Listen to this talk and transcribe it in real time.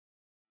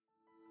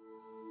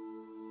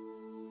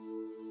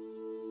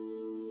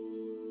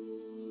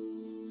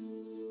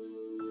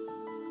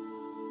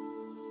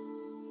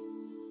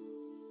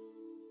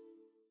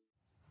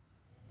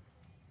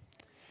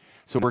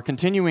So we're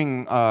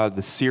continuing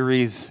the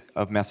series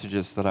of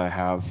messages that I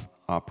have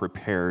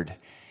prepared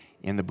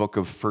in the book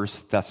of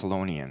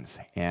Thessalonians.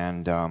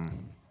 And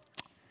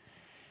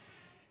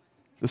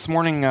this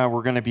morning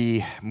we're going to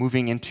be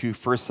moving into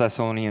 1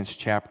 Thessalonians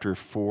chapter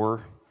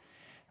 4,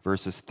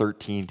 verses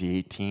 13 to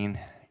 18.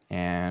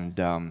 And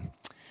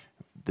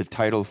the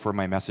title for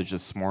my message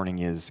this morning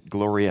is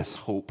Glorious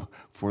Hope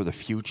for the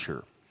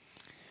Future.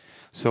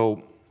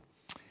 So,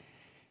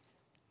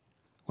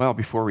 well,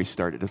 before we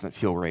start, it doesn't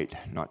feel right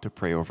not to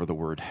pray over the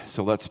word.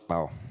 So let's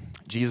bow.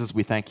 Jesus,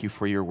 we thank you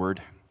for your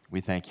word.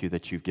 We thank you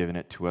that you've given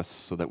it to us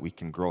so that we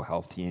can grow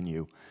healthy in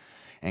you.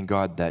 And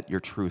God, that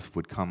your truth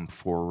would come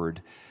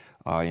forward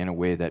in a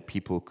way that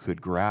people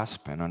could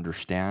grasp and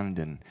understand.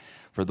 And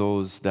for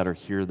those that are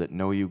here that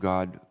know you,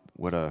 God,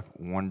 what a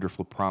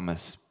wonderful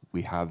promise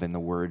we have in the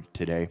word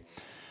today.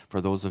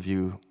 For those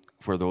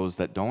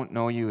that don't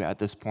know you at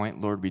this point,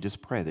 Lord, we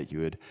just pray that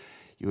you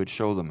would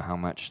show them how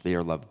much they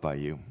are loved by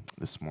you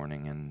this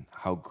morning and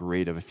how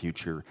great of a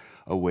future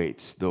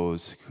awaits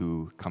those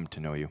who come to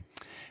know you.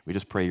 We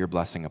just pray your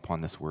blessing upon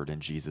this word in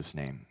Jesus'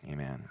 name.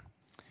 Amen.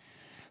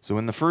 So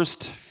in the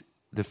first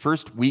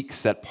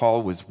weeks that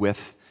Paul was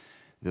with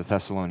the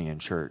Thessalonian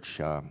church,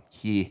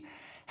 he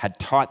had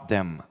taught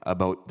them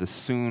about the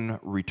soon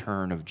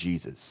return of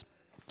Jesus.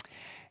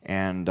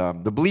 And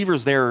the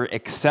believers there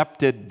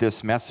accepted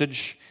this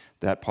message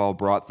that Paul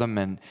brought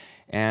them,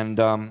 and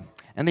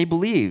they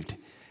believed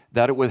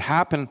that it would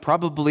happen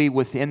probably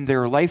within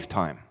their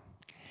lifetime.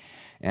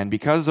 And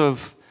because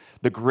of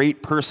the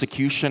great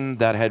persecution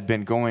that had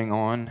been going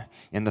on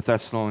in the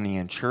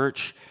Thessalonian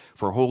church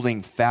for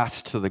holding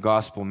fast to the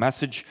gospel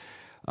message,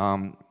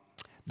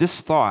 this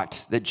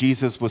thought that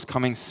Jesus was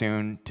coming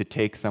soon to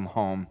take them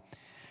home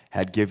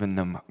had given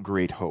them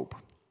great hope.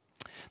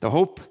 The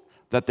hope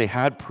that they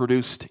had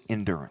produced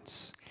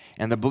endurance.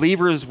 And the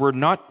believers were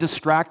not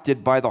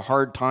distracted by the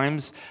hard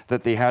times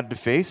that they had to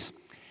face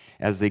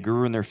as they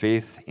grew in their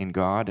faith in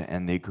God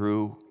and they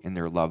grew in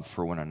their love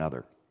for one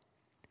another.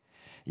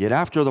 Yet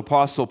after the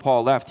Apostle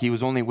Paul left, he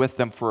was only with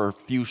them for a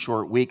few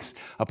short weeks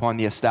upon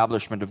the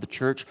establishment of the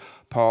church.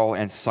 Paul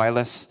and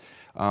Silas,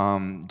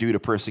 due to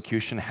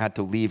persecution, had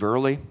to leave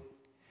early.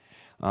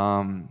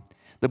 The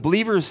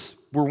believers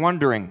were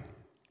wondering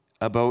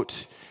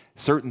about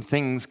certain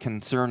things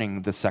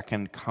concerning the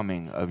second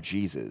coming of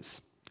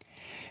Jesus.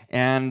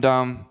 And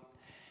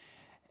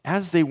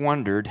as they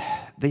wondered,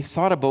 they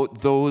thought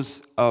about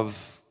those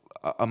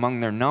among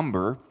their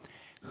number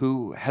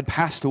who had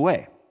passed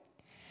away.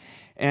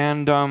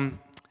 And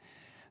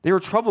they were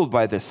troubled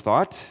by this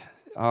thought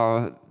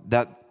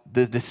that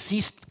the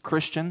deceased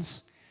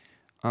Christians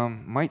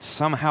might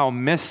somehow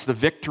miss the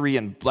victory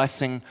and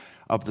blessing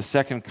of the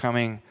second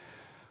coming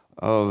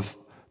of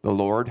the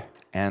Lord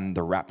and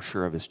the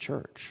rapture of his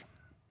church.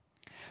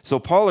 So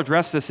Paul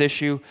addressed this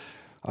issue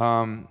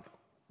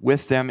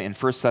with them in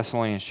 1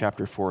 Thessalonians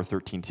chapter 4,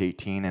 13 to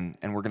 18,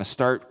 and we're going to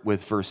start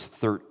with verse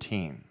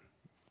 13.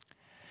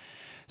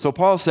 So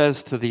Paul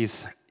says to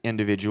these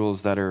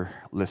individuals that are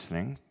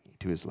listening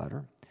to his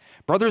letter,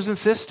 "Brothers and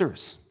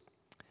sisters,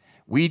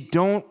 we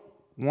do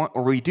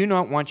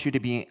not want you to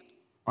be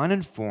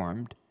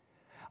uninformed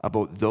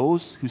about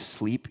those who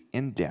sleep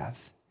in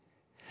death,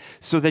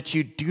 so that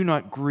you do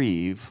not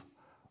grieve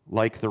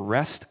like the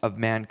rest of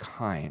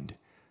mankind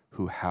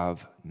who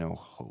have no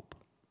hope."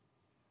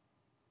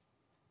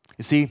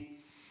 You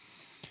see,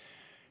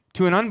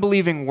 to an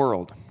unbelieving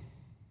world,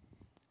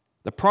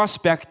 the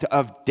prospect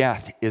of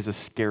death is a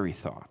scary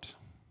thought.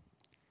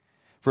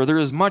 For there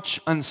is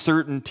much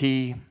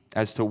uncertainty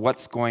as to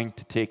what's going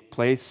to take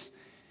place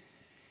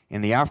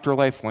in the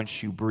afterlife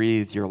once you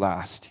breathe your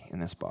last in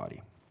this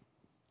body.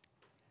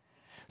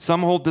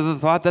 Some hold to the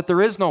thought that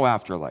there is no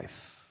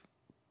afterlife,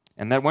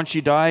 and that once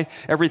you die,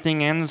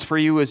 everything ends for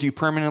you as you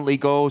permanently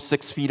go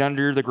 6 feet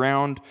under the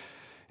ground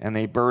and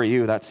they bury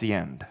you. That's the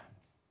end.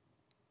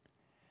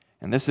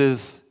 And this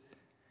is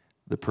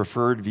the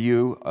preferred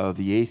view of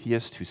the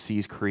atheist who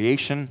sees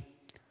creation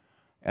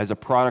as a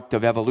product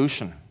of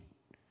evolution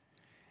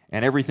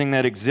and everything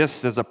that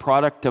exists as a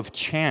product of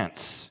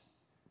chance.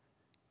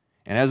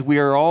 And as we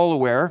are all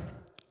aware,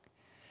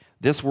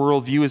 this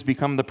worldview has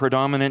become the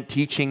predominant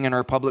teaching in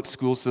our public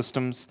school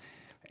systems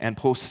and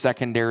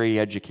post-secondary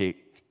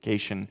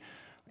education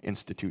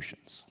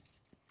institutions.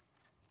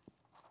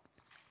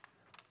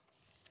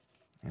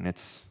 And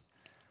it's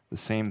the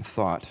same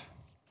thought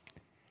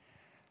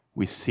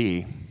we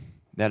see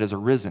that has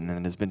arisen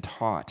and has been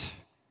taught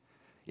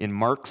in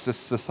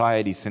Marxist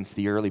society since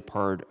the early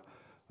part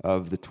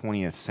of the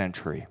 20th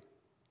century.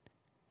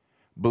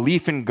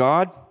 Belief in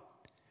God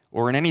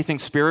or in anything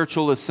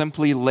spiritual is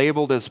simply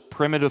labeled as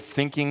primitive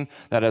thinking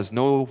that has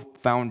no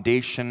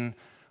foundation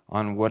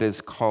on what is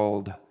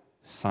called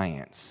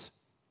science.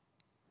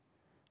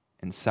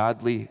 And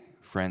sadly,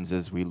 friends,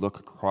 as we look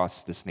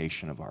across this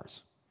nation of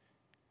ours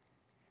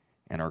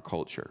and our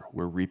culture,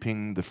 we're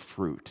reaping the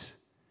fruit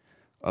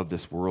of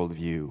this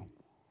worldview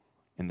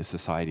in the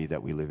society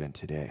that we live in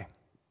today.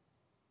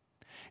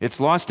 It's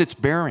lost its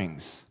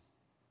bearings.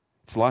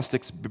 It's lost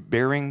its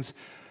bearings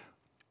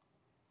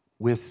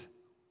with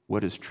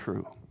what is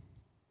true.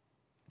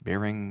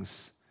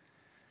 Bearings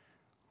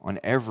on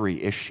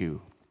every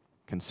issue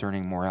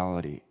concerning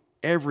morality.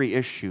 Every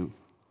issue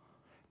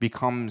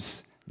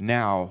becomes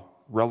now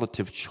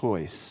relative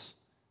choice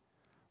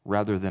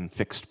rather than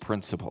fixed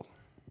principle.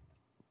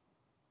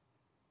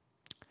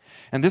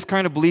 And this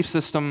kind of belief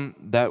system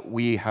that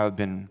we have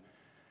been,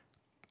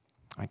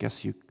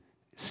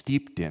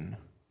 steeped in,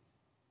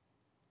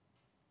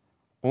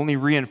 only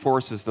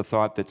reinforces the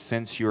thought that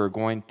since you are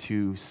going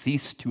to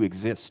cease to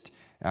exist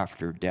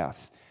after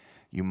death,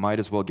 you might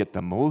as well get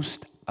the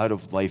most out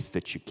of life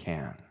that you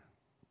can.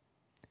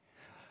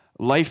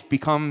 Life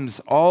becomes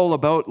all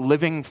about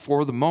living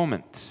for the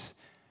moment.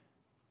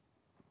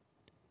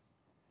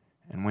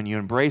 And when you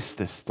embrace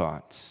this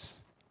thought,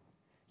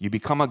 you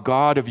become a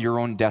god of your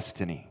own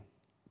destiny,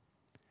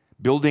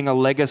 building a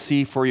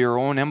legacy for your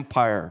own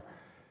empire,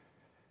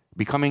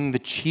 becoming the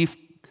chief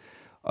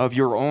of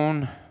your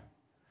own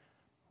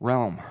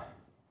realm.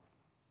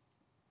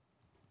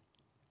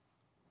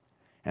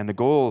 And the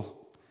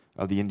goal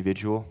of the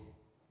individual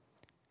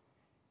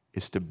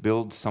is to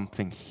build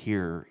something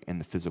here in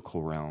the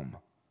physical realm,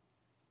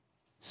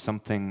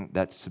 something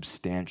that's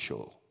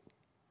substantial.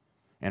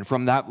 And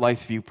from that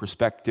life view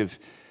perspective,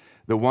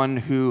 the one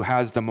who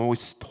has the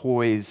most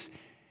toys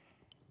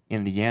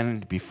in the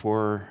end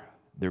before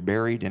they're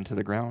buried into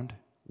the ground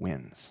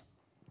wins.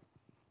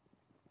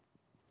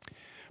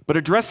 But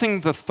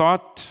addressing the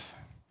thought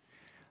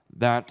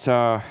that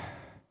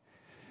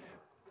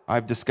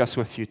I've discussed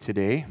with you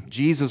today,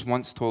 Jesus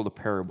once told a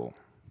parable.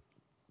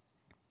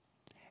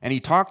 And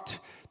he talked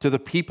to the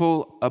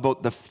people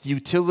about the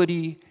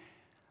futility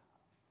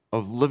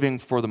of living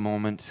for the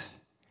moment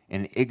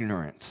in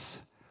ignorance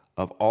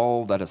of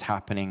all that is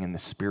happening in the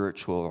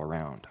spiritual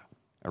around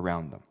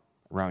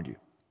you.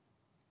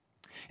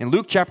 In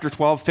Luke chapter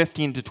 12,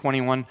 15 to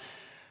 21,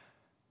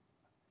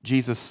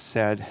 Jesus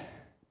said,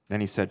 then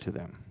he said to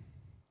them,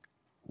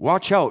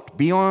 "Watch out,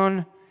 be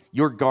on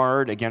your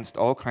guard against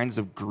all kinds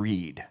of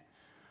greed.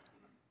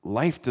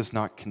 Life does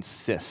not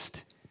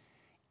consist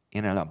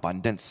in an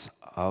abundance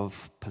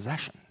of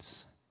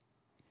possessions."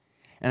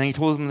 And then he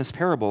told them this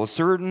parable. A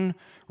certain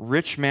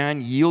rich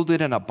man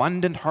yielded an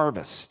abundant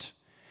harvest.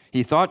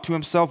 He thought to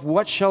himself,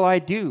 "What shall I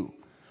do?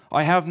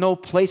 I have no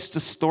place to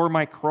store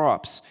my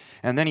crops."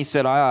 And then he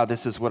said,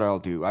 "This is what I'll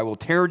do. I will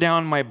tear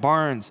down my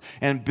barns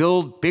and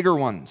build bigger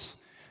ones.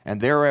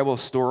 And there I will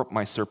store up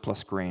my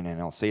surplus grain. And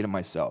I'll say to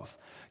myself,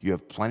 you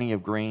have plenty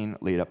of grain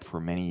laid up for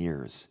many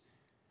years.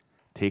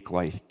 Take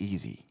life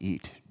easy,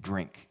 eat,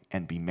 drink,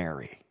 and be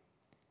merry."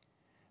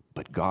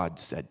 But God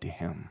said to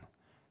him,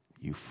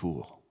 "You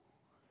fool,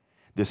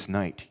 this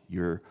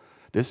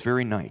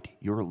very night,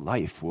 your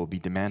life will be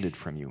demanded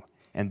from you.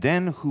 And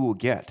then who will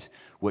get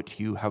what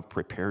you have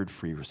prepared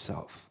for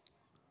yourself?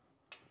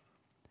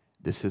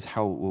 This is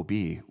how it will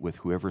be with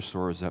whoever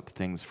stores up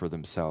things for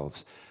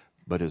themselves,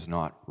 but is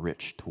not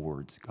rich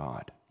toward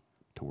God.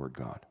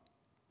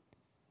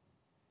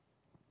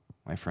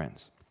 My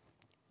friends,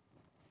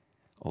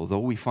 although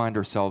we find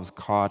ourselves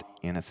caught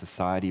in a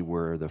society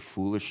where the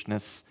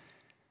foolishness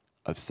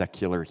of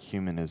secular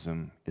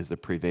humanism is the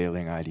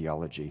prevailing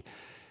ideology,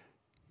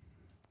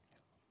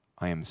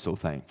 I am so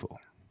thankful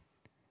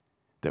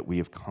that we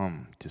have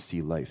come to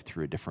see life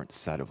through a different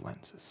set of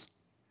lenses.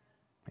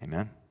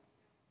 Amen?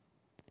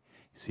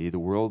 See, the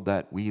world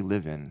that we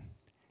live in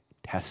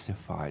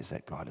testifies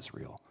that God is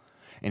real.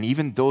 And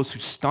even those who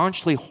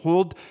staunchly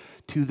hold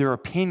to their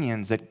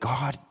opinions that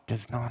God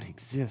does not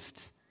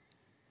exist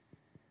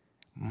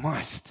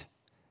must,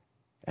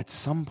 at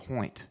some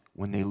point,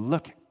 when they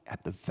look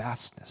at the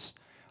vastness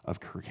of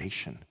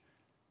creation,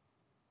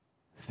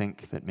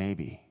 think that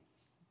maybe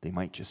they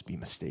might just be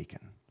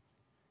mistaken.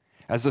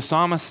 As the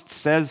psalmist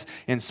says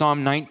in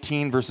Psalm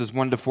 19, verses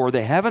 1 to 4,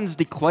 "The heavens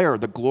declare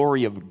the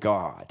glory of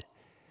God.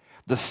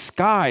 The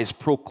skies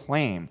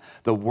proclaim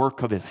the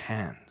work of his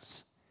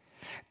hands.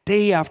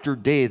 Day after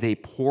day they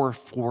pour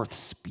forth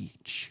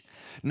speech.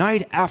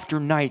 Night after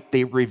night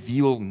they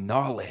reveal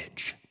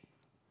knowledge.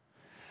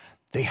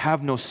 They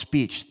have no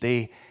speech.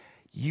 They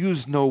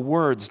use no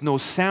words. No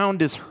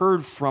sound is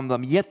heard from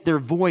them. Yet their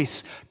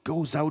voice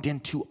goes out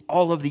into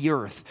all of the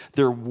earth,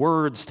 their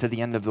words to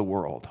the end of the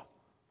world."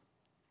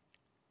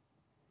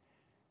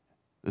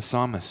 The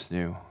psalmist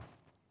knew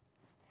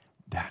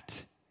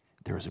that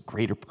there is a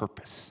greater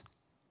purpose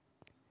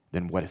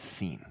than what is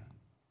seen.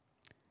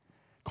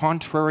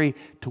 Contrary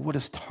to what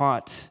is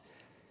taught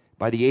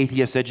by the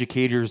atheist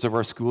educators of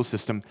our school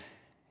system,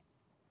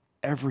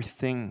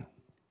 everything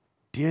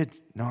did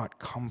not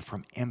come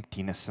from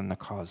emptiness in the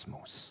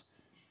cosmos.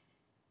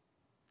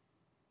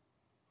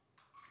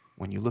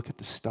 When you look at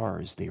the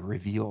stars, they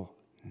reveal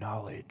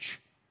knowledge.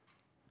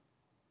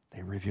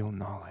 They reveal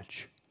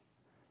knowledge.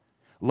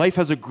 Life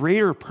has a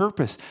greater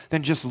purpose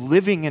than just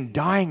living and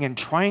dying and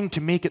trying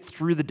to make it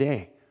through the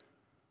day.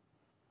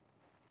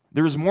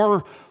 There is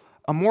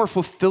a more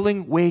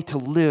fulfilling way to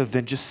live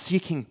than just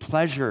seeking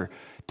pleasure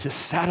to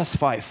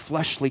satisfy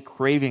fleshly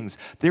cravings.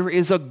 There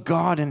is a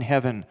God in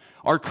heaven,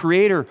 our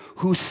Creator,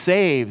 who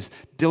saves,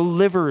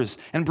 delivers,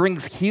 and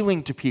brings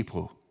healing to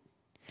people.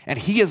 And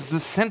he is the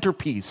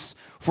centerpiece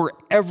for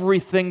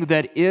everything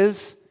that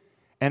is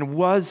and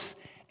was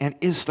and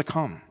is to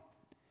come.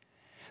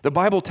 The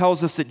Bible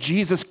tells us that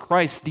Jesus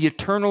Christ, the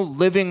eternal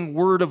living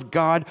Word of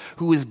God,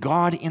 who is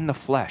God in the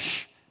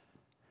flesh,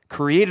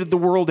 created the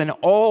world and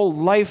all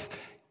life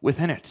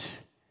within it.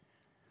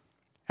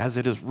 As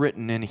it is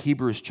written in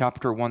Hebrews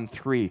chapter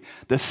 1:3,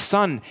 the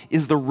Son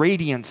is the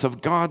radiance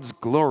of God's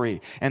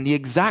glory and the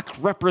exact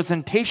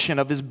representation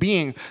of his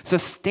being,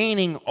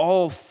 sustaining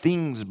all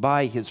things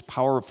by his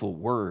powerful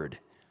word.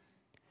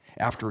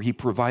 After he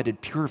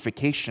provided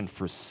purification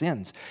for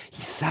sins,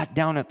 he sat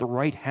down at the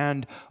right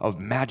hand of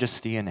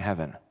majesty in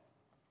heaven.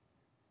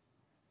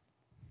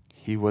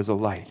 He was a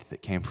light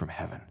that came from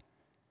heaven,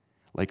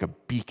 like a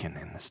beacon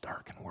in this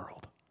darkened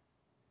world.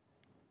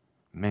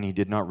 Many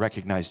did not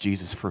recognize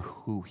Jesus for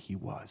who he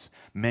was.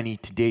 Many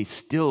today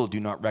still do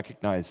not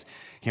recognize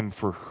him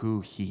for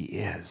who he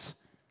is.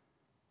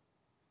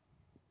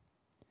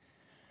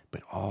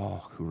 But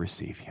all who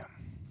receive him,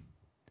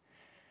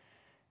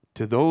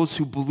 to those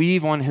who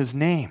believe on his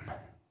name,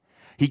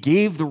 he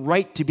gave the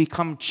right to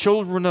become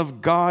children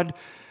of God,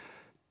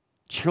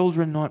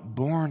 children not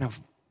born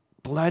of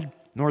blood,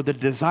 nor the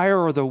desire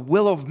or the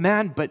will of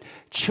man, but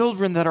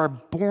children that are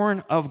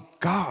born of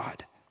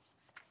God.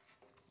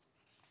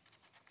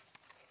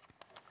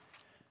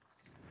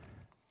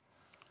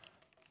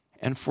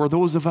 And for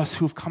those of us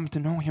who have come to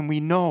know him, we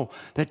know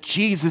that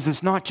Jesus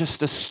is not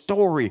just a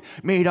story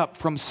made up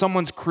from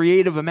someone's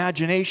creative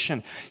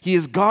imagination. He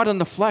is God in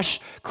the flesh,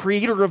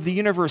 creator of the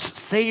universe,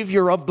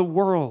 savior of the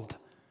world.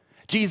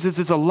 Jesus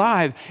is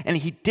alive, and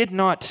he did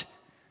not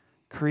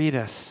create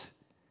us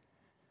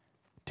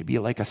to be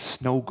like a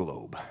snow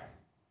globe.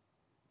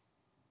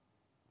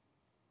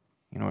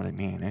 You know what I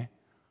mean, eh?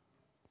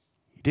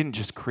 He didn't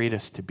just create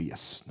us to be a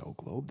snow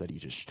globe that he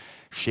just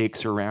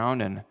shakes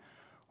around and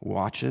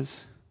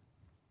watches.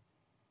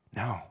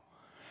 No.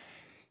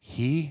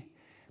 He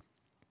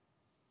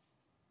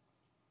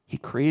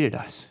created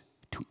us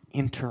to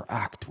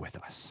interact with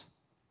us.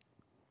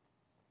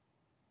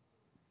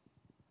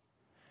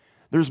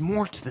 There's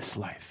more to this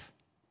life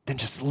than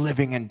just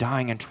living and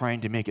dying and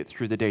trying to make it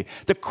through the day.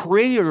 The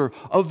creator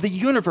of the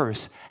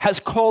universe has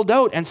called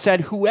out and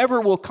said,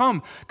 whoever will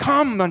come,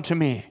 come unto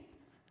me.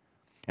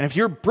 And if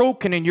you're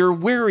broken and you're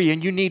weary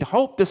and you need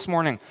hope this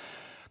morning,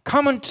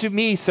 come unto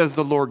me, says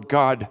the Lord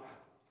God.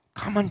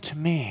 Come unto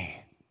me,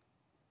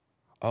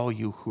 all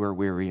you who are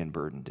weary and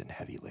burdened and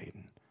heavy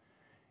laden,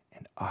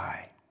 and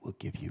I will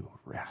give you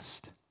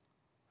rest.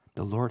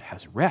 The Lord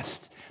has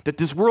rest that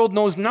this world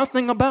knows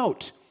nothing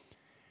about.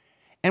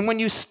 And when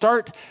you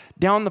start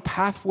down the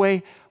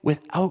pathway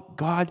without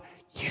God,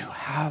 you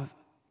have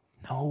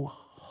no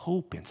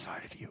hope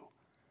inside of you.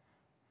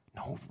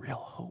 No real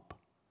hope.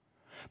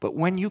 But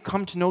when you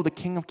come to know the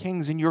King of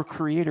Kings and your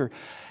Creator,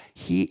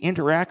 he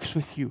interacts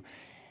with you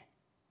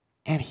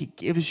and he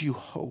gives you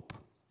hope.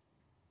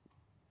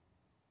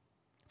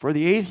 For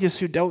the atheists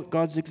who doubt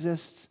God's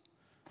existence,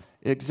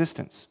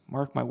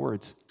 mark my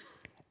words,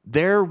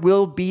 there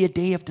will be a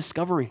day of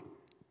discovery.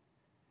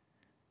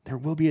 There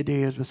will be a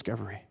day of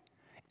discovery.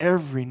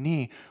 Every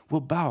knee will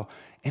bow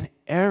and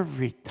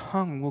every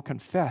tongue will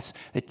confess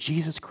that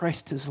Jesus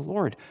Christ is the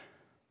Lord.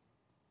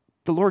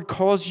 The Lord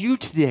calls you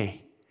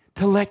today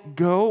to let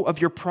go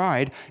of your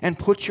pride and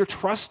put your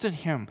trust in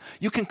him.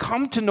 You can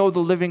come to know the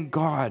living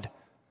God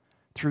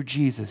through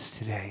Jesus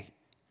today.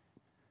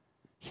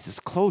 He's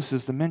as close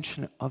as the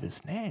mention of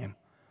his name.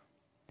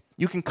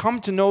 You can come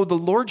to know the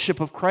lordship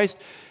of Christ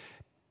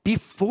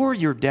before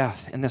your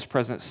death in this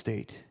present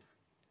state.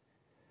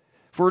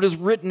 For it is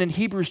written in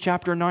Hebrews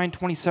chapter 9,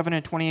 27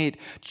 and 28,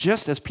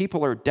 just as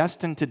people are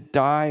destined to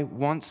die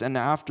once and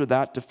after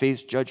that to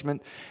face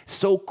judgment,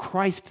 so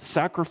Christ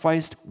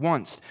sacrificed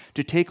once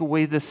to take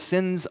away the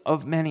sins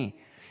of many.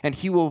 And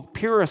he will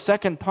appear a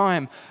second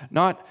time,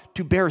 not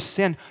to bear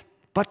sin,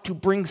 but to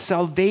bring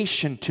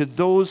salvation to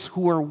those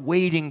who are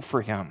waiting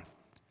for him.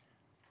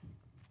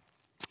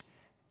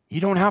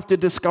 You don't have to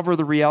discover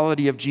the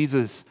reality of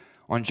Jesus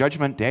on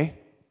Judgment Day.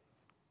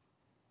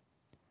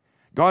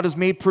 God has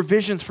made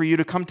provisions for you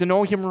to come to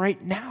know him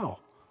right now.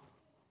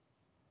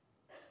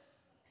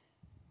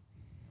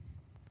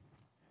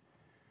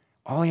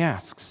 All he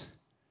asks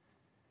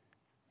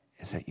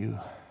is that you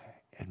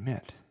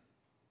admit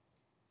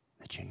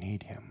that you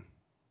need him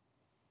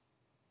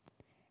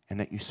and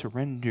that you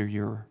surrender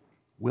your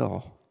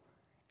will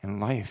and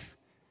life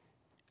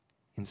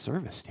in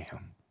service to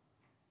him.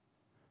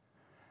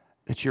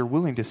 That you're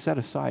willing to set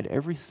aside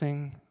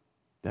everything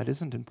that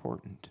isn't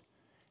important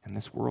in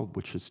this world,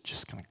 which is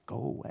just going to go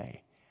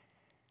away,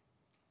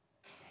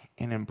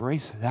 and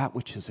embrace that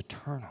which is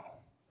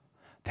eternal,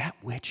 that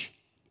which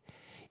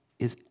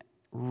is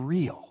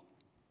real.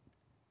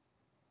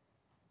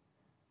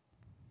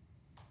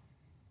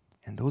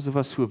 And those of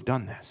us who have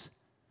done this,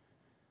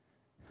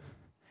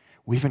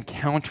 we've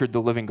encountered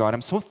the living God.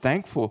 I'm so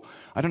thankful.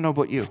 I don't know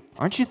about you.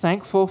 Aren't you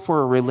thankful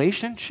for a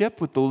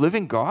relationship with the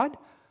living God?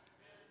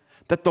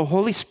 That the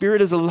Holy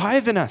Spirit is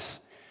alive in us.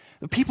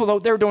 The people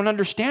out there don't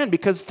understand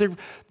because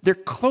they're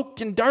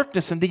cloaked in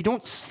darkness and they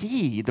don't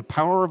see the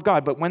power of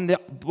God. But when the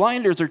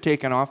blinders are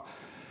taken off,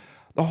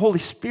 the Holy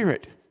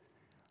Spirit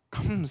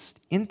comes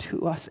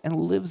into us and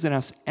lives in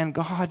us, and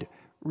God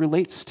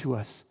relates to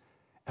us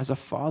as a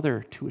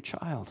father to a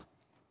child.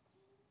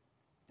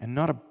 And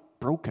not a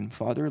broken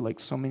father like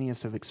so many of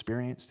us have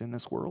experienced in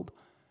this world.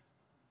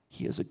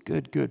 He is a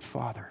good, good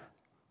father,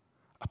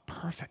 a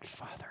perfect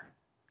father,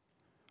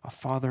 a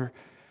father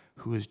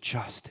who is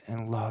just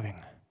and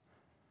loving,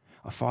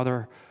 a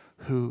father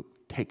who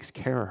takes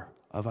care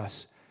of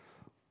us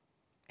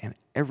and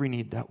every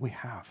need that we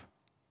have.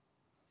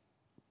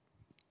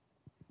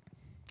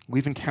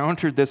 We've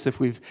encountered this if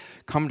we've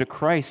come to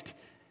Christ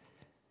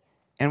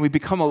and we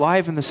become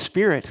alive in the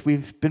Spirit.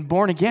 We've been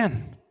born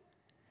again.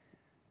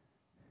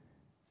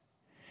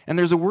 And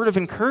there's a word of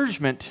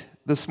encouragement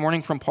this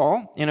morning from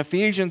Paul in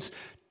Ephesians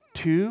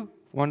 2,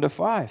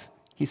 1-5.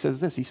 He says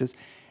this, he says,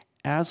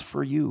 as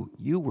for you,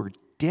 you were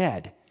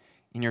dead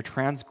in your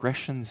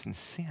transgressions and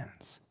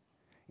sins,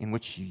 in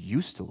which you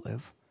used to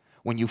live,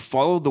 when you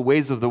followed the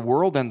ways of the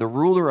world and the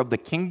ruler of the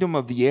kingdom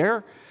of the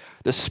air,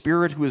 the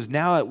spirit who is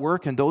now at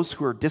work in those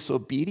who are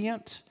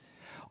disobedient.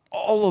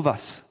 All of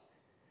us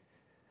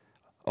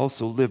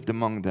also lived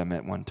among them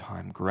at one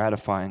time,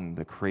 gratifying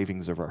the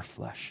cravings of our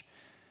flesh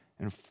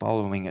and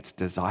following its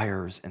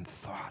desires and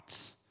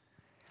thoughts.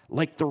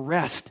 Like the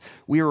rest,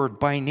 we are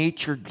by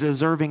nature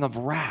deserving of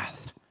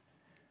wrath.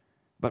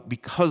 But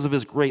because of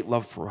his great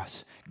love for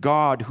us,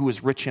 God, who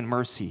is rich in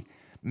mercy,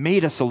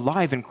 made us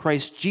alive in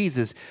Christ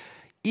Jesus,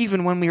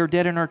 even when we are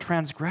dead in our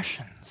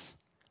transgressions.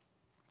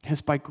 It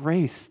is by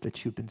grace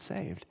that you've been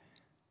saved.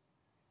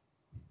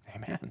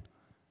 Amen.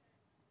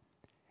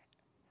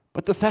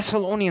 But the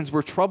Thessalonians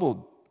were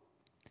troubled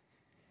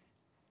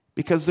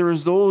because there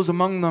was those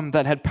among them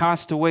that had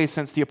passed away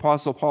since the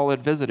Apostle Paul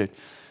had visited.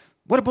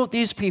 What about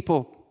these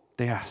people?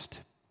 They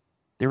asked.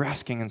 They were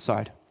asking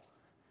inside.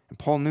 And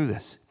Paul knew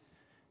this.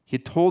 He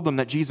had told them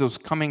that Jesus was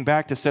coming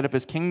back to set up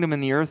his kingdom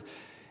in the earth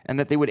and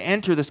that they would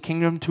enter this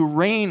kingdom to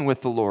reign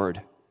with the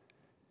Lord.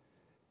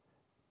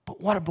 But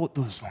what about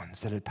those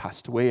ones that had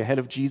passed away ahead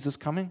of Jesus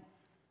coming?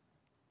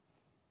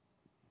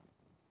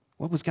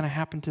 What was going to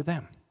happen to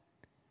them?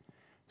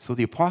 So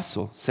the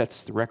apostle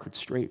sets the record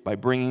straight by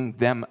bringing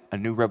them a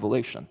new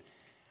revelation.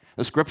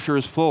 The scripture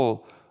is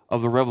full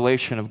of the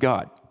revelation of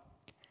God.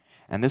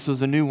 And this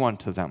was a new one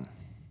to them.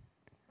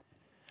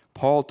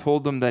 Paul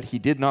told them that he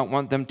did not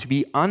want them to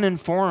be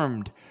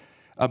uninformed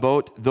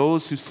about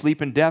those who sleep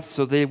in death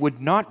so they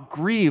would not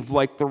grieve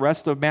like the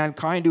rest of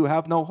mankind who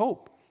have no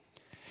hope.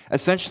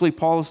 Essentially,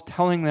 Paul is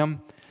telling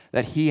them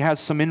that he has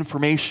some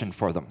information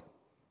for them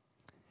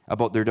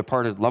about their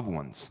departed loved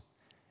ones.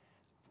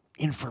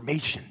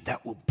 Information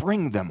that will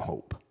bring them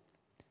hope.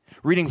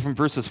 Reading from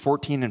verses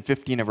 14 and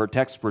 15 of our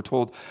text, we're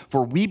told,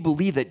 "For we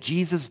believe that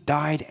Jesus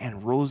died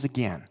and rose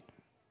again.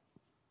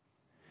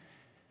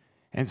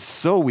 And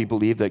so we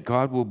believe that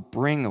God will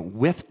bring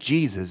with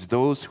Jesus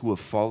those who have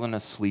fallen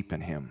asleep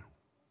in him.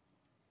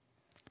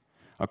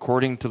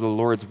 According to the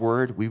Lord's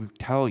word, we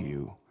tell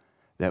you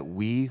that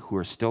we who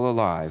are still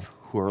alive,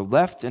 who are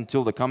left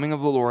until the coming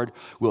of the Lord,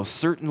 will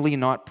certainly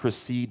not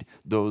precede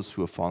those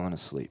who have fallen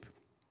asleep."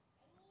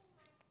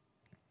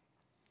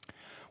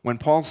 When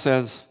Paul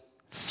says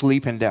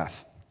sleep in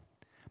death,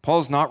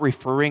 Paul's not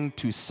referring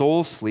to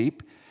soul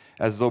sleep,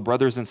 as though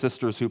brothers and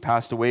sisters who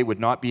passed away would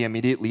not be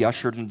immediately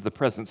ushered into the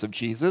presence of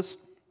Jesus.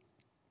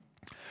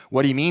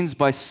 What he means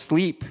by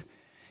sleep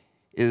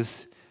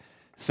is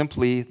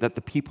simply that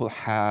the people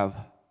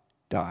have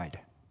died.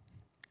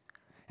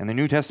 And the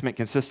New Testament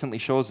consistently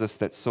shows us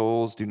that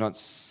souls do not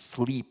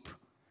sleep,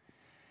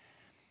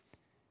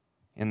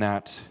 in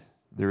that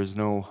there is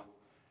no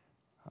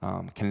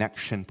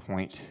connection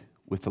point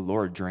with the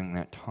Lord during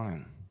that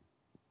time.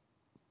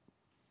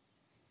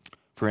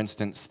 For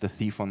instance, the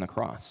thief on the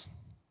cross.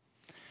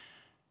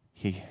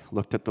 He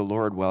looked at the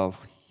Lord while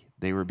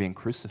they were being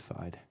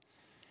crucified,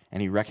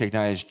 and he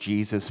recognized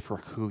Jesus for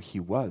who he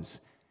was.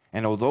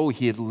 And although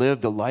he had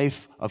lived a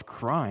life of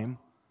crime,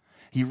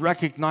 he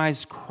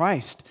recognized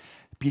Christ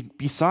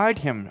beside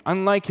him.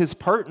 Unlike his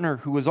partner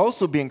who was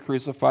also being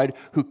crucified,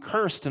 who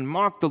cursed and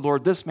mocked the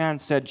Lord, this man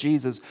said,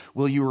 "Jesus,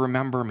 will you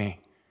remember me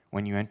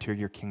when you enter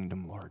your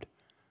kingdom, Lord?"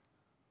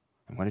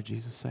 And what did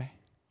Jesus say?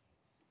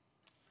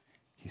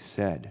 He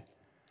said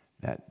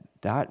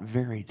that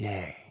very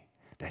day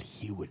that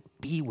he would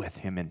be with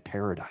him in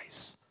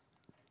paradise.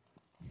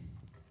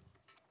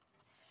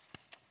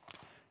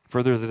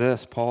 Further to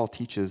this, Paul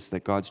teaches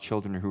that God's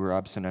children who are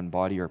absent in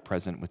body are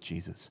present with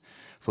Jesus.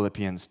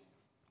 Philippians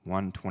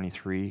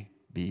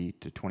 1:23b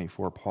to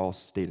 24, Paul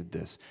stated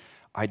this: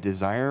 "I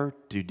desire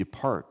to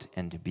depart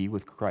and to be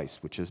with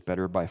Christ, which is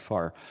better by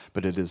far,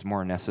 but it is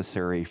more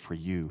necessary for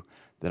you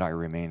that I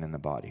remain in the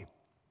body."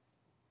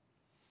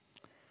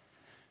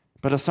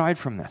 But aside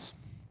from this,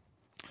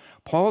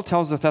 Paul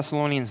tells the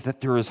Thessalonians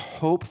that there is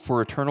hope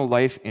for eternal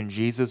life in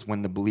Jesus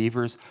when the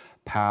believers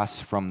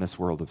pass from this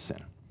world of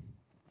sin.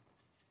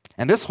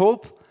 And this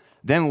hope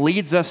then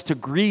leads us to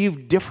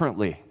grieve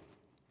differently.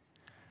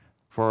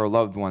 for our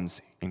loved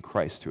ones in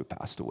Christ who have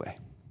passed away.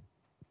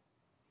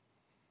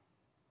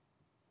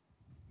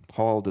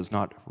 Paul does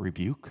not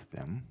rebuke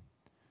them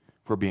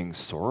for being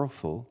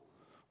sorrowful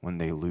when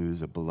they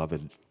lose a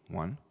beloved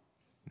one.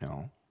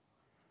 No.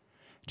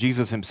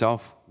 Jesus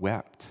himself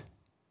wept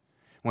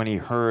when he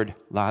heard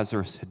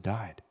Lazarus had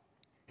died,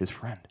 his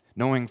friend,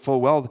 knowing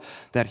full well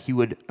that he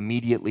would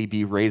immediately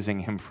be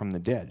raising him from the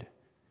dead.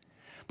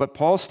 But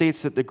Paul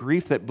states that the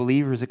grief that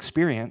believers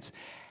experience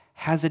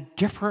has a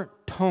different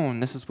tone,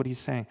 this is what he's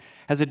saying,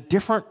 has a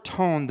different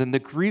tone than the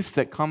grief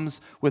that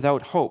comes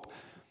without hope.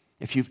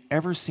 If you've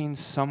ever seen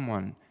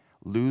someone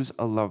lose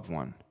a loved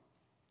one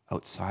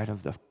outside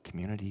of the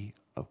community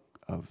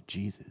of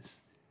Jesus,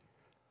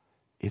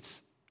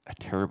 it's a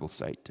terrible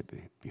sight to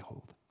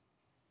behold.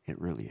 It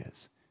really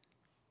is.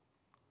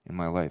 In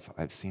my life,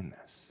 I've seen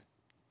this,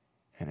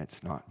 and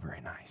it's not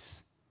very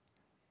nice.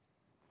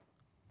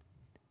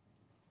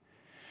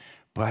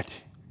 But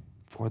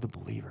for the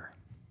believer,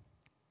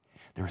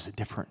 there is a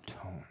different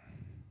tone.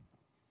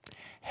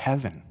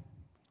 Heaven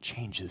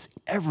changes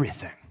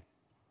everything.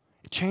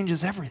 It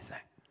changes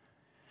everything.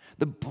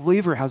 The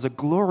believer has a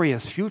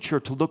glorious future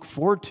to look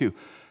forward to.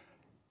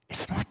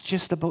 It's not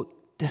just about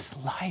this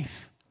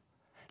life.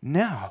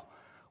 Now,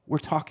 we're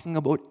talking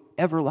about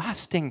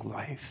everlasting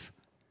life.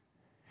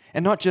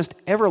 And not just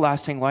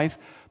everlasting life,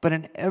 but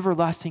an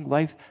everlasting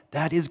life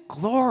that is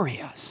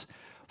glorious,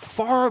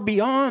 far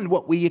beyond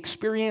what we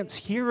experience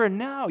here and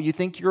now. You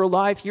think you're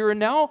alive here and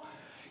now?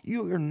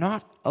 You are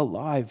not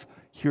alive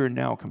here and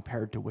now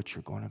compared to what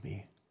you're going to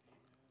be.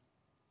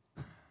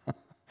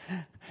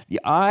 The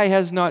eye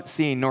has not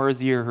seen, nor has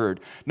the ear heard,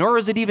 nor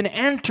has it even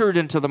entered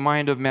into the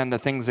mind of men the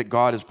things that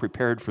God has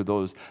prepared for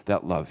those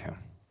that love him.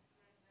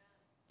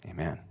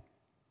 Amen.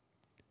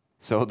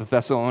 So the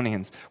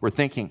Thessalonians were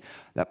thinking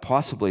that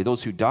possibly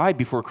those who died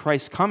before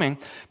Christ's coming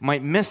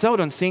might miss out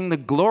on seeing the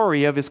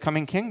glory of his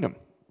coming kingdom.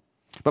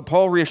 But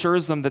Paul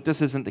reassures them that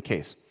this isn't the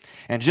case.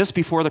 And just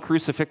before the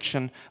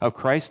crucifixion of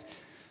Christ,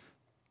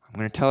 I'm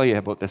going to tell you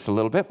about this a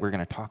little bit. We're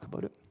going to talk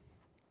about it.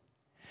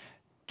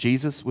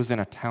 Jesus was in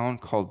a town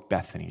called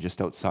Bethany,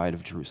 just outside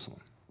of Jerusalem,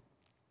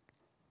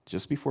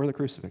 just before the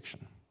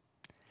crucifixion.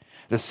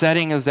 The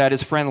setting is that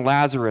his friend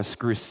Lazarus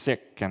grew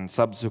sick and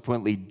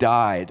subsequently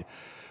died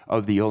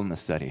of the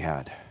illness that he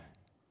had.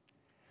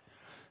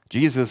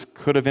 Jesus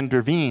could have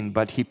intervened,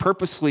 but he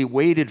purposely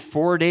waited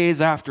 4 days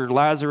after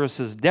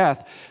Lazarus'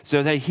 death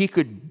so that he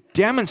could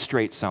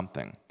demonstrate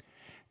something.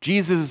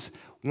 Jesus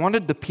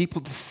wanted the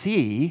people to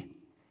see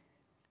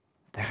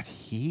that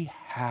he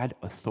had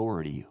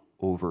authority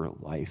over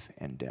life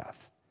and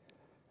death.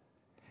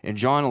 In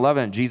John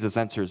 11, Jesus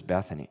enters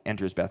Bethany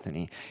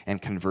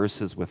and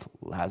converses with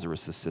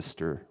Lazarus'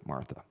 sister,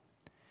 Martha.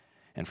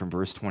 And from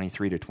verse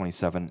 23 to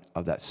 27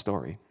 of that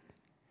story,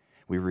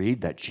 we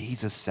read that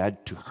Jesus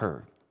said to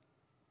her,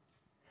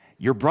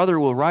 "Your brother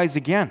will rise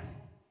again."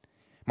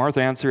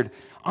 Martha answered,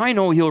 "I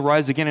know he'll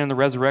rise again in the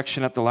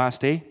resurrection at the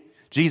last day."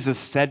 Jesus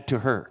said to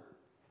her,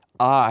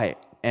 "I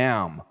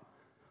am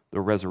the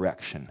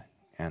resurrection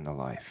and the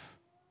life.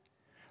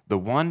 The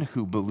one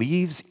who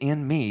believes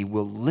in me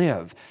will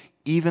live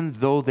even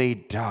though they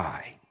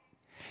die.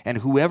 And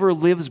whoever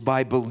lives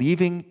by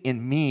believing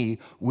in me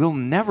will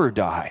never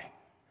die.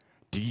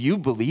 Do you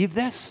believe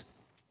this?"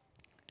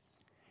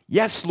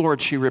 "Yes,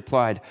 Lord," she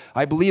replied.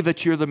 "I believe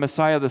that you're the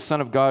Messiah, the Son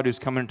of God who's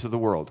come into the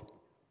world."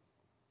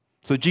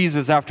 So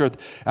Jesus,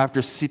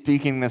 after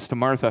speaking this to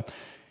Martha,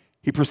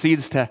 he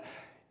proceeds to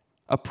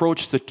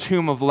approach the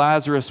tomb of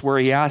Lazarus, where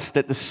he asked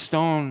that the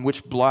stone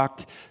which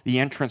blocked the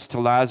entrance to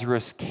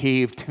Lazarus'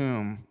 cave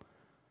tomb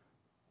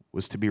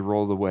was to be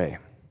rolled away.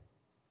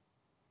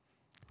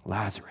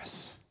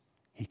 "Lazarus,"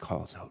 he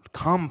calls out,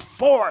 "come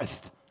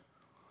forth."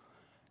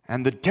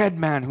 And the dead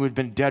man who had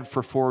been dead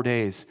for 4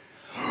 days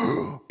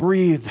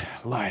breathed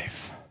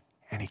life,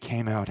 and he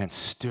came out and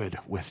stood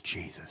with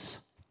Jesus.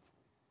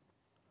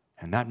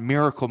 And that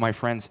miracle, my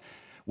friends,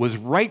 was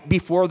right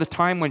before the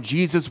time when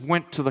Jesus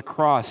went to the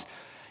cross.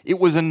 It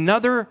was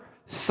another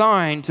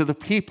sign to the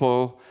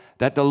people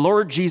that the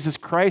Lord Jesus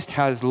Christ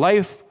has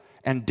life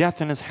and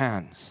death in his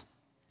hands.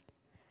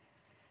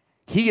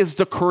 He is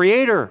the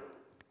creator.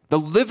 The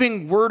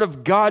living Word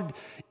of God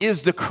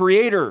is the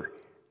creator,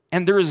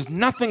 and there is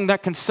nothing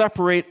that can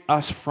separate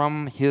us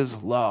from his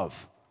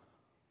love.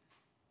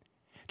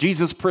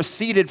 Jesus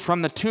proceeded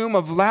from the tomb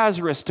of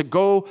Lazarus to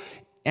go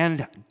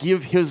and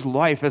give his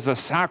life as a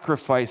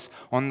sacrifice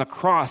on the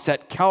cross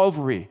at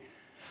Calvary,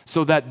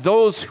 so that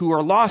those who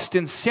are lost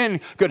in sin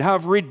could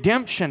have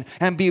redemption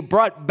and be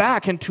brought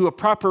back into a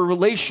proper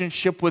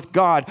relationship with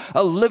God,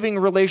 a living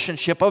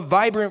relationship, a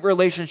vibrant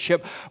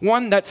relationship,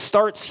 one that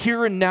starts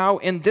here and now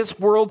in this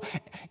world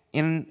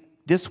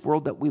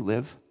that we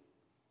live,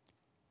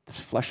 this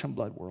flesh and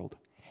blood world,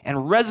 and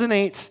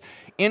resonates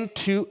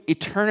into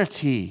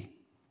eternity.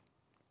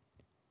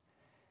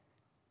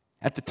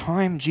 At the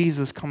time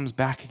Jesus comes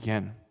back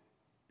again,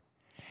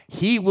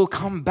 he will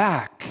come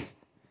back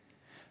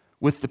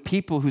with the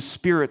people whose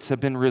spirits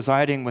have been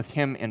residing with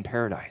him in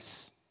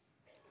paradise.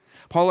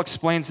 Paul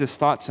explains his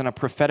thoughts in a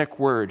prophetic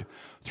word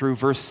through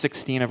verse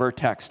 16 of our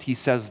text. He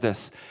says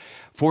this,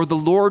 "For the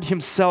Lord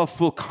himself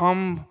will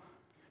come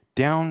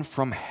down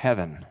from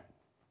heaven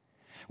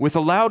with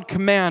a loud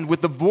command,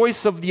 with the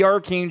voice of the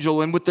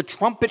archangel, and with the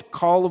trumpet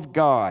call of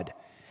God,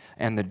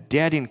 and the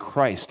dead in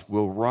Christ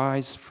will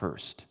rise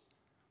first."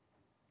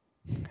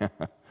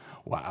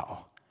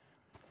 Wow.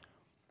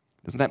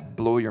 Doesn't that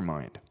blow your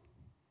mind?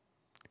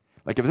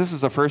 Like, if this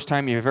is the first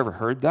time you've ever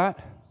heard that,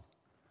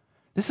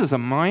 this is a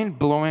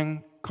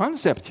mind-blowing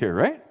concept here,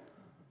 right?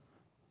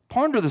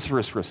 Ponder this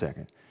verse for a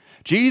second.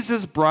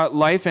 Jesus brought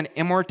life and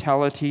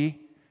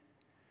immortality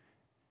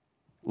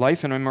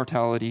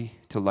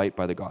to light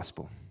by the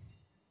gospel.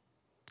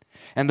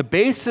 And the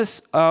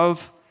basis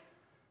of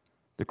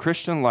the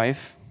Christian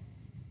life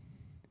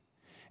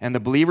and the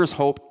believer's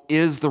hope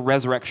is the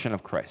resurrection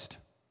of Christ.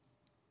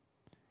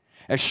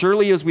 As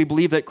surely as we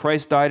believe that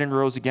Christ died and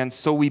rose again,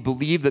 so we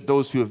believe that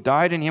those who have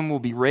died in him will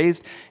be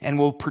raised and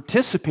will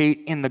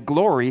participate in the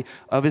glory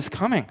of his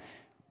coming.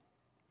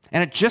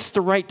 And at just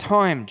the right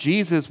time,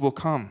 Jesus will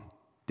come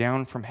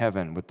down from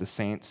heaven with the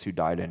saints who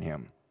died in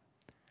him.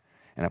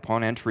 And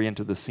upon entry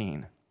into the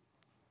scene,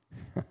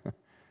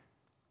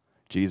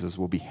 Jesus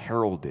will be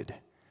heralded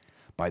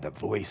by the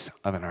voice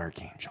of an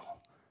archangel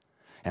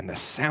and the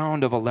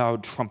sound of a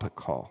loud trumpet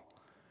call.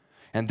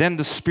 And then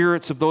the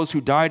spirits of those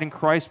who died in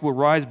Christ will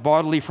rise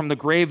bodily from the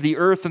grave. The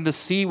earth and the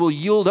sea will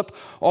yield up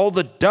all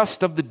the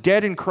dust of the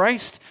dead in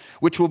Christ,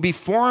 which will be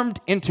formed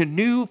into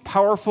new,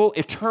 powerful,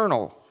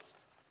 eternal,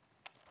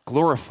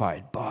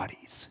 glorified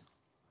bodies.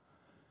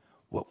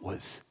 What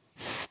was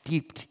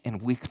steeped in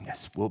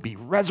weakness will be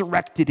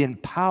resurrected in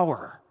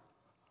power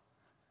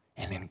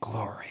and in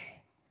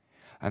glory.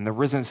 And the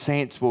risen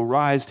saints will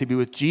rise to be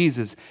with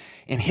Jesus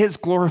in his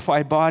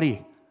glorified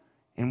body,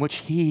 in which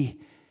he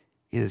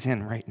is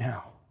in right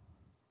now.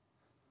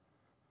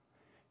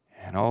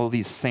 And all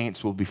these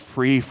saints will be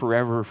free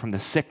forever from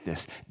the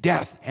sickness,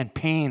 death, and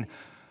pain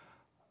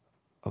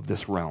of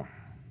this realm.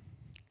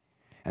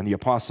 And the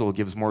apostle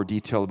gives more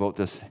detail about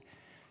this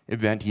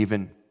event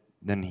even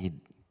than he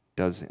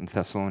does in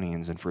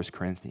Thessalonians in 1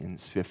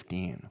 Corinthians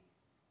 15.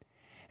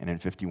 And in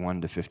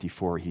 51 to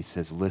 54, he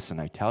says,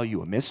 "Listen, I tell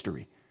you a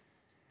mystery.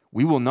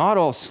 We will not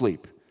all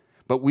sleep,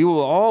 but we will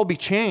all be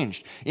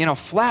changed in a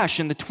flash,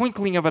 in the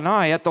twinkling of an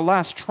eye, at the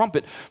last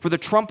trumpet. For the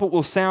trumpet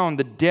will sound,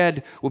 the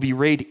dead will be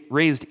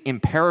raised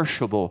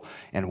imperishable,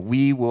 and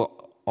we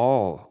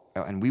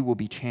will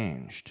be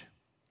changed.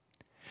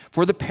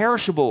 For the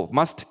perishable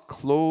must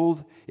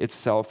clothe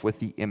itself with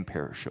the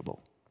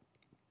imperishable,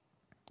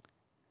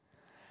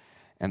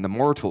 and the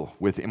mortal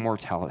with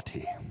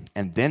immortality.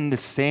 And then the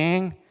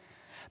saying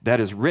that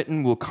is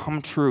written will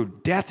come true: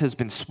 death has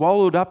been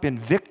swallowed up in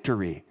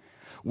victory.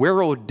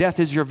 Where, O death,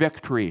 is your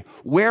victory?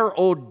 Where,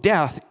 O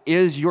death,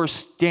 is your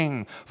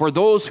sting? For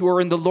those who are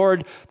in the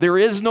Lord, there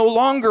is no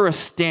longer a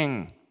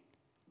sting.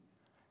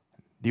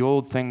 The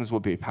old things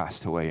will be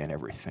passed away, and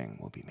everything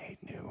will be made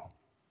new."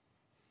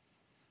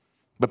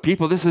 But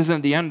people, this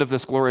isn't the end of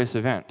this glorious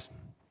event.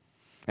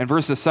 In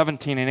verses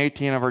 17 and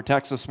 18 of our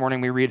text this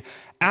morning, we read,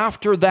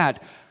 "After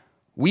that,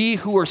 we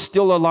who are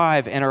still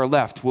alive and are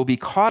left will be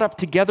caught up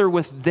together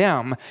with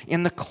them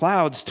in the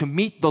clouds to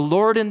meet the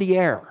Lord in the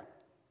air.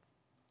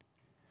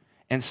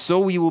 And so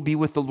we will be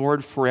with the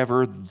Lord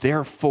forever.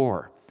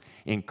 Therefore,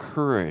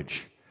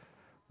 encourage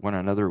one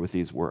another with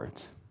these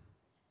words."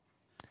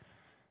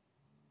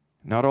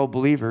 Not all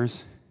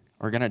believers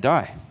are going to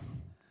die.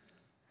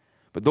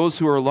 But those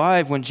who are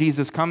alive when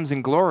Jesus comes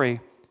in glory,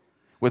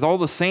 with all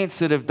the saints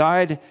that have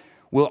died,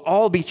 will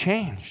all be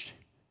changed.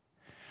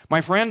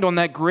 My friend, on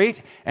that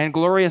great and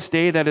glorious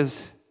day that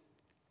is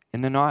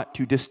in the not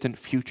too distant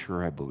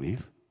future, I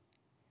believe,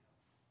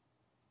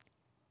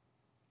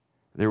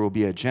 there will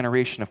be a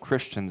generation of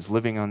Christians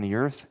living on the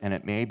earth, and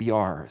it may be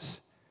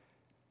ours,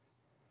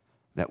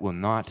 that will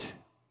not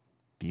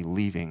be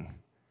leaving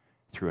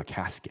through a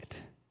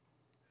casket.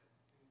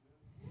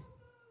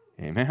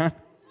 Amen?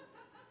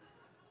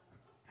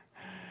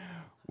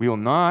 We will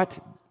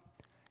not,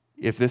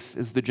 if this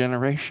is the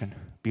generation,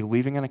 be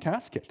leaving in a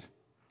casket.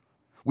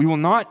 We will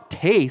not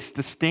taste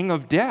the sting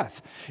of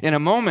death. In a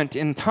moment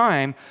in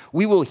time,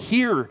 we will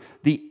hear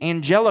the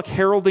angelic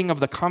heralding of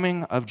the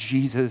coming of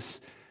Jesus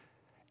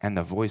and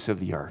the voice of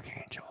the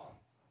archangel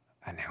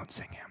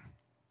announcing him.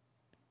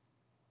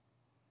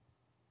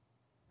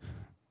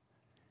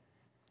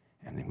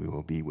 And then we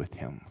will be with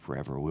him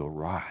forever. We'll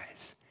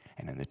rise,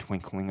 and in the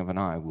twinkling of an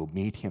eye, we'll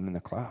meet him in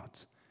the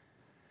clouds.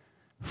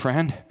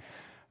 Friend,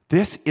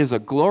 this is a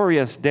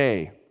glorious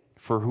day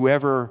for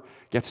whoever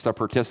gets to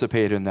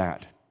participate in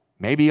that.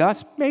 Maybe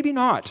us, maybe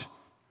not.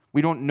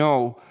 We don't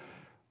know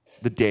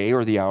the day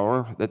or the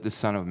hour that the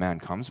Son of Man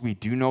comes. We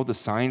do know the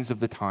signs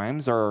of the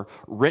times are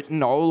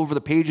written all over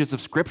the pages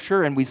of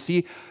Scripture, and we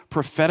see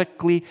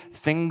prophetically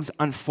things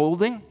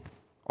unfolding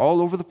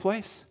all over the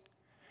place.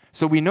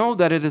 So we know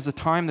that it is a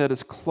time that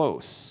is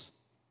close.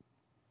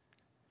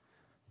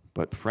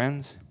 But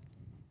friends,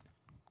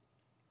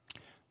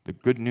 the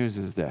good news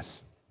is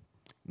this: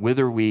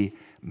 whether we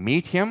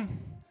meet him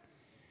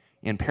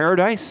in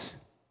paradise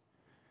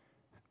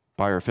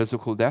by our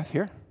physical death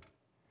here,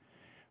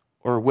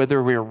 or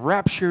whether we're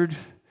raptured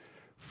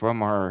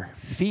from our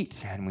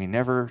feet and we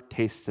never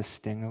taste the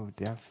sting of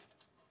death,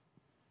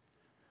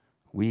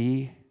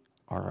 we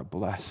are a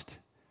blessed,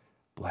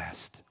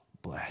 blessed,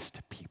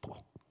 blessed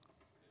people.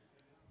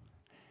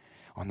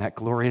 On that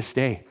glorious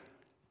day,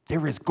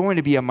 there is going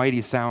to be a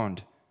mighty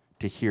sound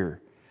to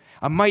hear,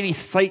 a mighty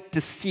sight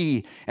to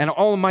see, an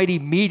almighty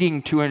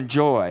meeting to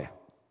enjoy.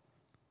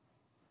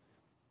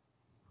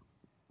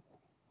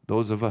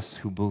 Those of us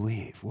who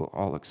believe will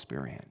all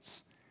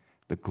experience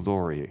the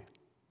glory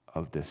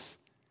of this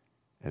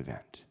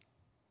event.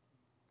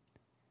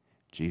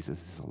 Jesus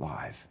is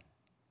alive.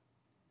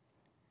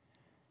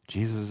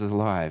 Jesus is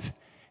alive,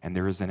 and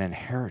there is an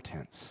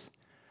inheritance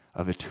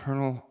of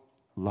eternal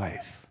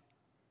life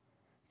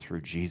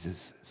through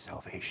Jesus'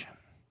 salvation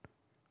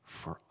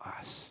for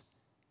us.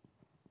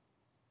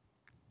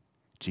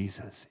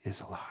 Jesus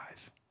is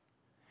alive,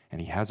 and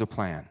he has a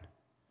plan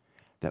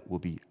that will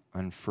be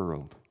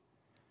unfurled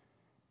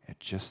at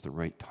just the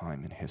right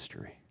time in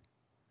history.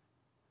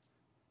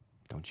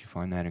 Don't you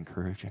find that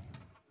encouraging?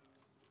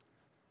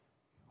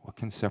 What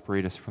can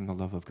separate us from the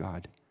love of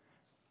God?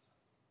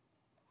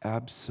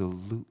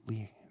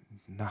 Absolutely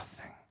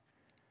nothing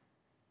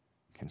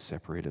can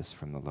separate us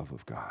from the love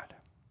of God.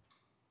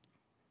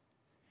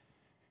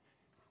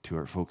 To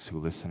our folks who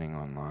are listening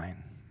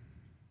online,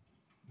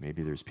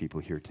 maybe there's people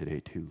here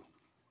today too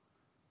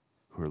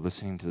who are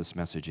listening to this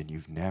message and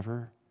you've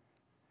never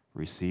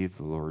received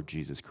the Lord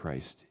Jesus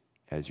Christ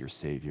as your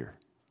Savior.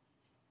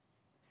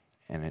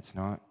 And it's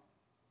not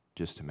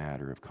just a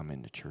matter of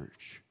coming to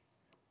church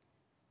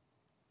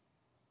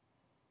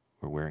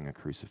or wearing a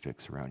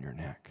crucifix around your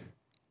neck.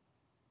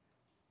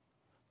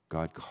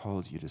 God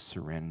calls you to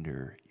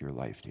surrender your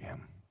life to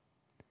him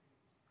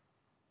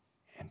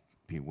and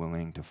be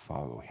willing to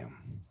follow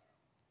him,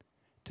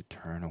 to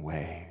turn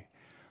away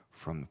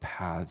from the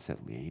paths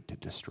that lead to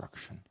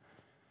destruction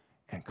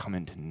and come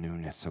into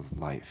newness of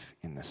life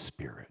in the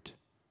Spirit.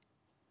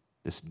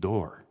 This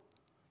door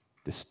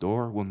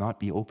will not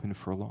be open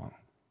for long,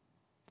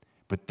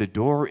 but the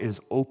door is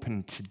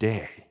open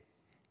today.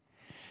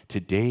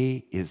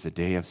 Today is the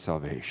day of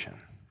salvation.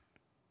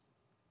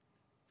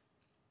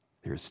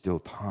 There is still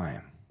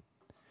time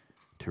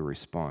to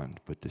respond,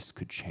 but this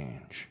could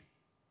change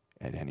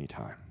at any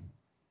time.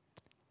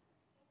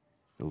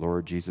 The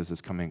Lord Jesus is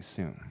coming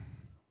soon.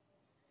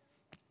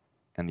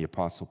 And the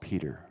Apostle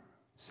Peter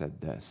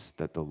said this,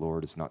 that the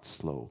Lord is not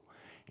slow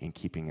in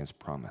keeping his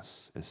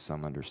promise, as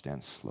some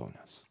understand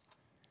slowness.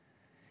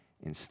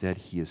 Instead,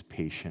 he is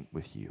patient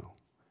with you,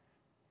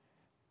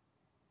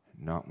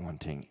 not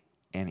wanting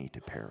any to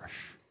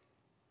perish,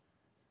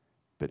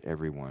 but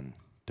everyone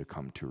to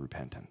come to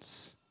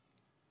repentance.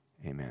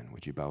 Amen.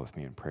 Would you bow with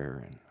me in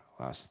prayer, and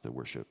I'll ask the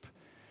worship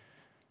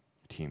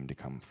team to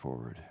come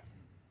forward.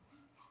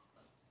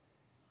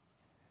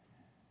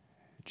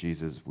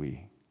 Jesus,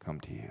 we come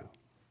to you.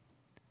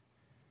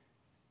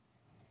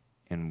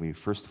 And we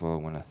first of all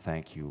want to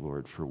thank you,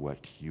 Lord, for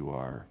what you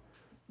are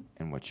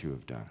and what you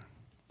have done.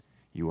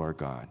 You are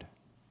God,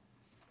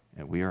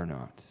 and we are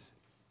not,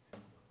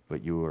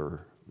 but you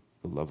are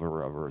the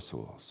lover of our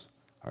souls,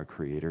 our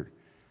Creator,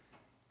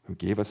 who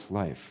gave us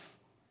life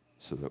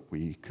so that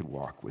we could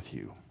walk with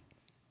you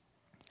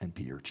and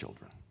be your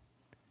children.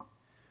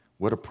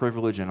 What a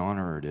privilege and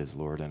honor it is,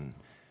 Lord. And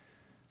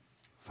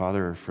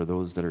Father, for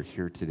those that are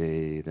here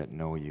today that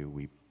know you,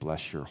 we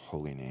bless your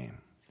holy name.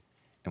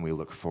 And we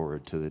look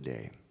forward to the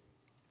day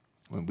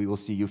when we will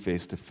see you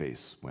face to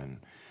face, when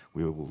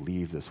we will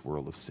leave this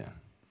world of sin.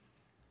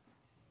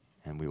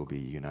 And we will be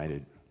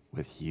united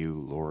with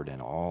you, Lord,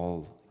 and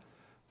all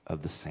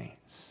of the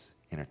saints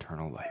in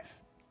eternal life.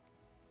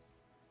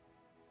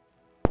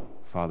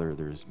 Father,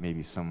 there's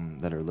maybe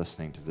some that are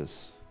listening to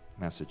this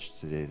message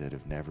today that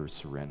have never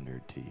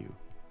surrendered to you.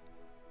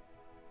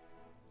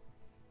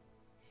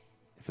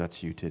 If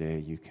that's you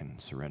today, you can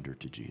surrender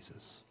to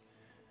Jesus.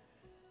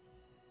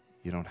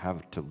 You don't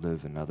have to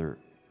live another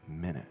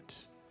minute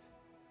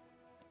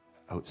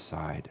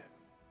outside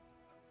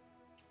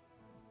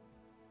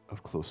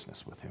of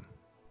closeness with him.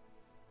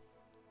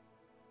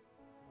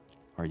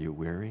 Are you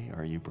weary?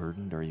 Are you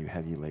burdened? Are you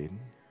heavy laden?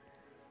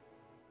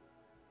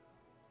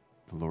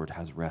 The Lord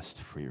has rest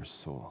for your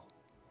soul.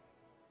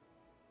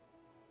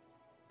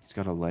 He's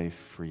got a life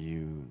for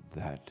you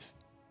that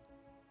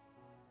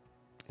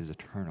is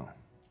eternal.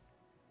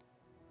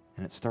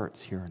 And it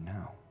starts here and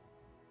now.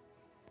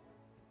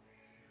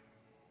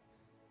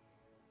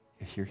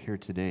 If you're here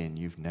today and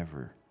you've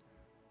never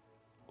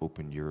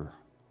opened your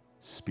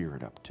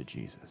spirit up to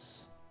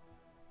Jesus,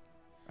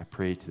 I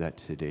pray that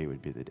today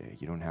would be the day.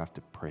 You don't have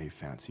to pray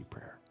fancy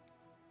prayer.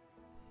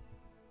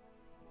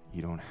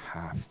 You don't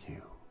have to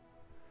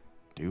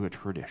do a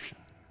tradition.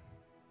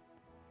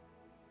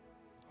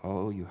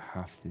 All you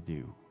have to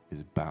do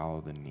is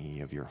bow the knee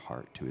of your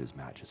heart to his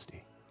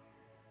majesty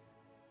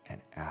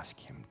and ask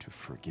him to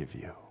forgive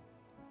you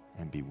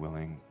and be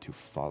willing to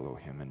follow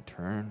him and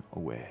turn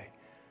away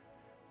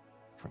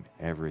from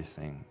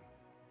everything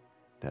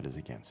that is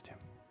against him.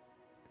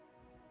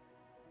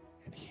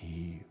 And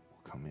he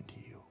will come into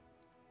you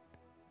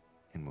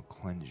and will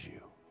cleanse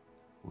you,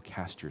 will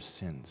cast your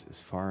sins as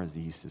far as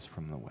the east is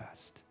from the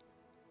west,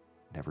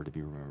 never to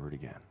be remembered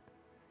again,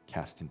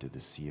 cast into the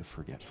sea of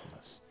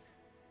forgetfulness.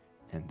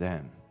 And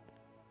then,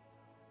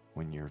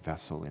 when your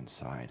vessel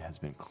inside has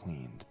been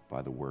cleaned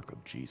by the work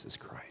of Jesus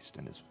Christ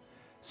and his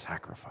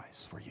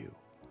sacrifice for you,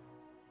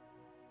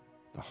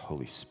 the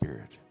Holy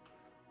Spirit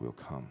will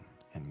come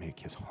and make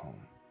his home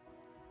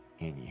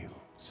in you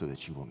so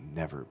that you will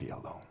never be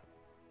alone.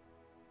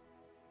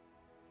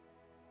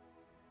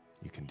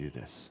 You can do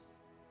this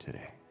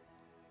today.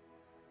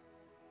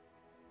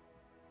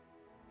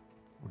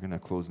 We're going to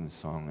close in this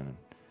song, and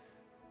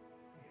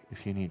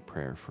if you need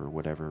prayer for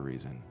whatever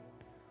reason,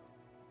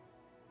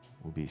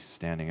 we'll be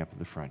standing up at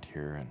the front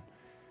here, and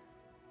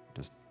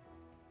just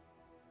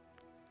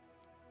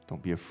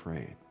don't be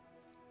afraid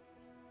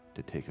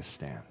to take a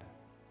stand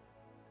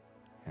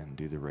and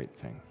do the right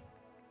thing.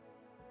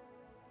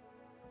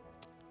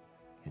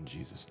 In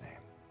Jesus'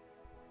 name,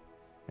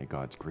 may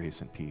God's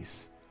grace and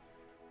peace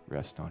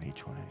rest on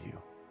each one of you.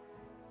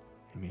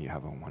 And may you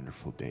have a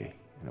wonderful day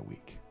and a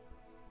week,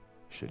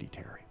 should he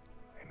tarry.